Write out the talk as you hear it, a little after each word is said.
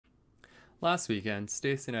Last weekend,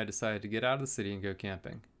 Stacy and I decided to get out of the city and go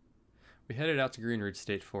camping. We headed out to Green Ridge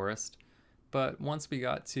State Forest, but once we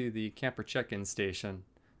got to the camper check-in station,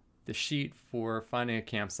 the sheet for finding a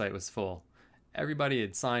campsite was full. Everybody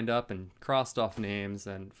had signed up and crossed off names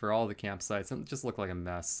and for all the campsites, and it just looked like a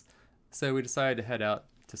mess. So we decided to head out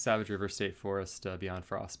to Savage River State Forest beyond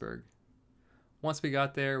Frostburg. Once we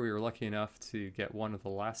got there, we were lucky enough to get one of the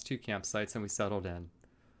last two campsites and we settled in.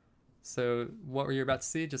 So, what you're about to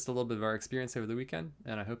see, just a little bit of our experience over the weekend,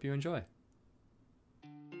 and I hope you enjoy.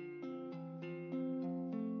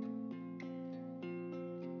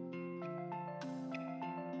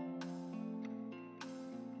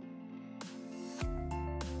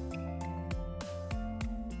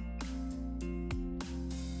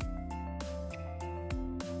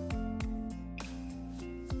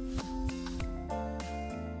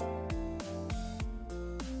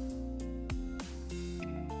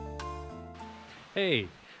 Hey,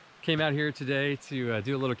 came out here today to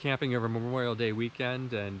do a little camping over Memorial Day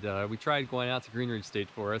weekend, and we tried going out to Green Ridge State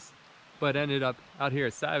Forest, but ended up out here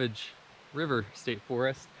at Savage River State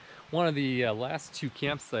Forest, one of the last two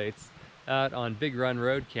campsites out on Big Run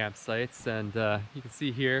Road campsites, and you can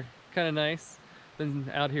see here, kind of nice.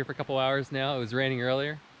 Been out here for a couple hours now. It was raining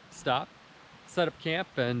earlier. Stopped, set up camp,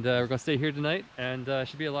 and we're gonna stay here tonight, and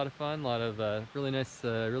should be a lot of fun. A lot of really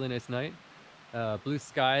nice night. Blue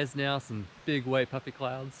skies now, some big white puffy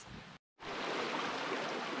clouds.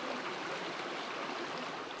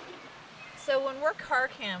 So when we're car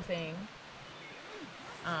camping,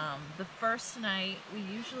 the first night we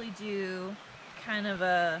usually do kind of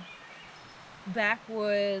a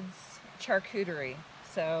backwoods charcuterie.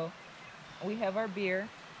 So we have our beer,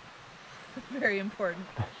 very important.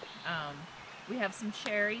 We have some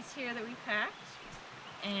cherries here that we packed,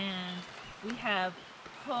 and we have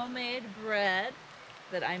homemade bread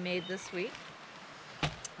that I made this week.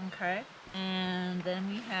 Okay, and then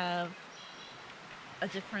we have a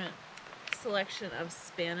different selection of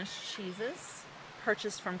Spanish cheeses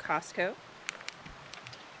purchased from Costco,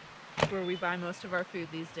 where we buy most of our food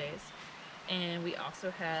these days. And we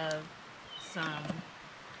also have some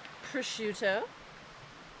prosciutto.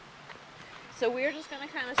 So we're just gonna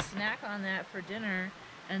kind of snack on that for dinner,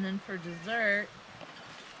 and then for dessert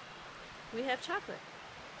we have chocolate.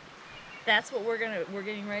 That's what we're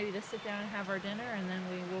getting ready to sit down and have our dinner, and then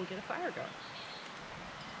we will get a fire going.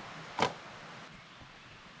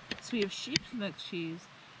 So we have sheep's milk cheese,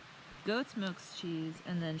 goat's milk cheese,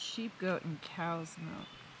 and then sheep, goat, and cow's milk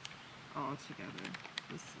all together.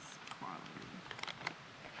 This is quality.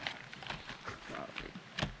 Quality.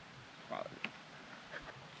 Quality.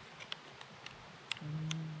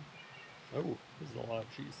 Oh, this is a lot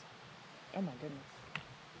of cheese. Oh my goodness.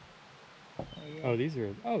 Oh, these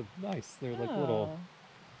are, oh, nice. They're like little, Oh.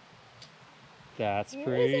 that's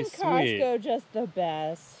pretty Isn't sweet. Costco just the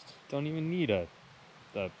best? Don't even need a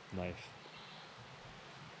knife.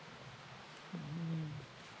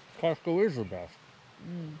 Costco is the best.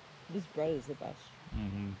 This bread is the best.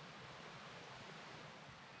 Mm-hmm.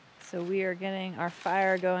 So we are getting our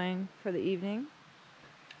fire going for the evening.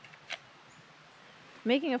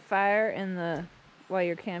 Making a fire while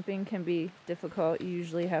you're camping can be difficult. You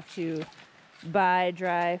usually have to buy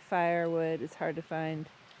dry firewood. It's hard to find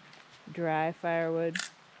dry firewood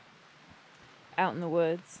out in the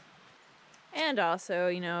woods. And also,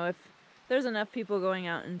 if there's enough people going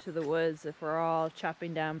out into the woods, if we're all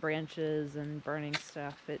chopping down branches and burning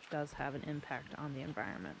stuff, it does have an impact on the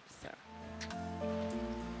environment. So.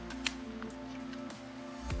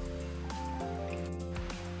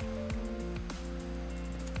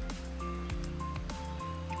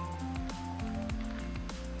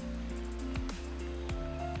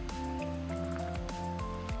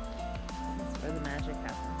 That's where the magic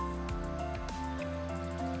happens.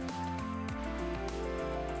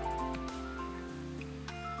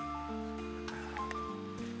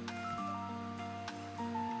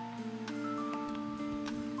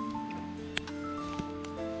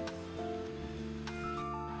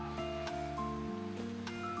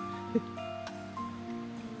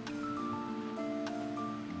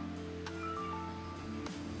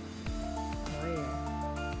 Oh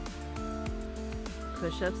yeah.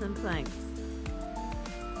 Push-ups and planks.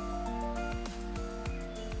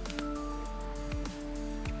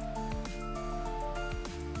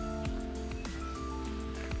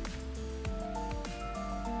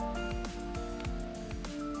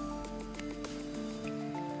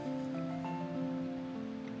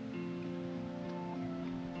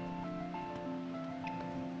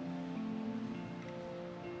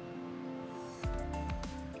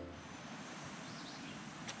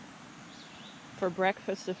 For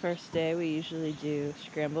breakfast the first day, we usually do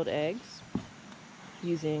scrambled eggs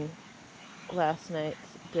using last night's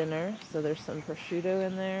dinner. So there's some prosciutto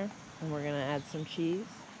in there, and we're going to add some cheese,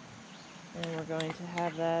 and we're going to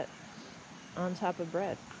have that on top of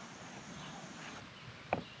bread.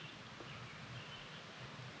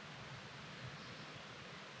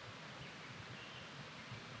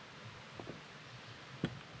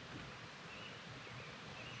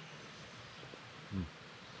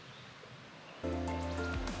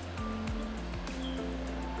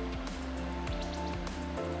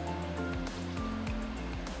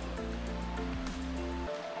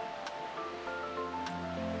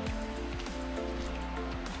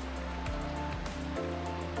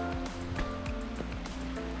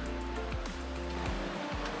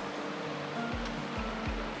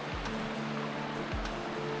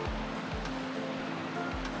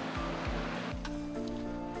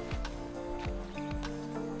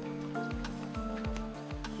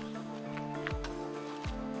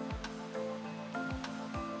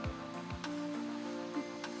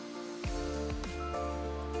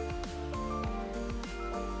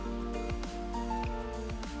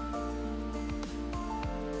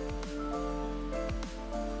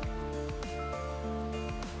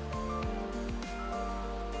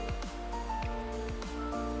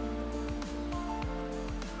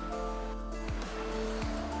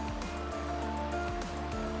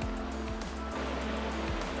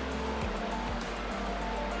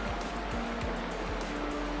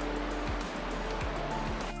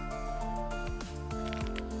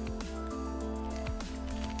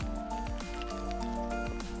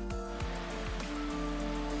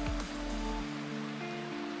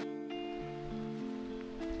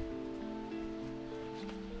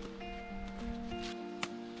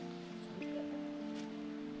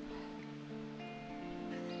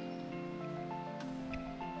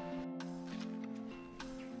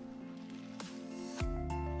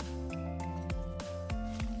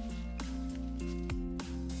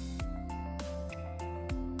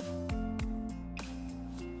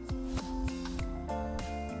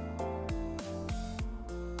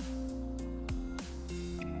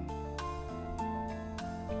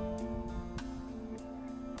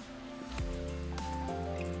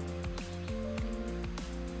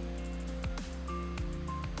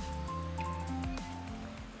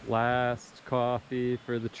 Last coffee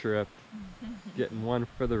for the trip. Getting one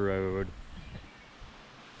for the road.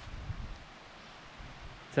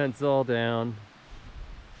 Tent's all down.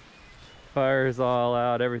 Fire's all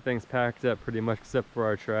out. Everything's packed up pretty much except for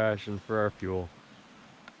our trash and for our fuel.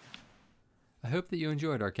 I hope that you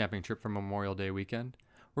enjoyed our camping trip for Memorial Day weekend.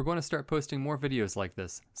 We're going to start posting more videos like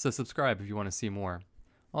this, so subscribe if you want to see more.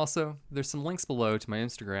 Also, there's some links below to my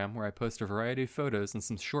Instagram where I post a variety of photos and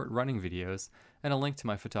some short running videos, and a link to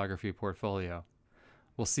my photography portfolio.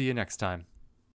 We'll see you next time.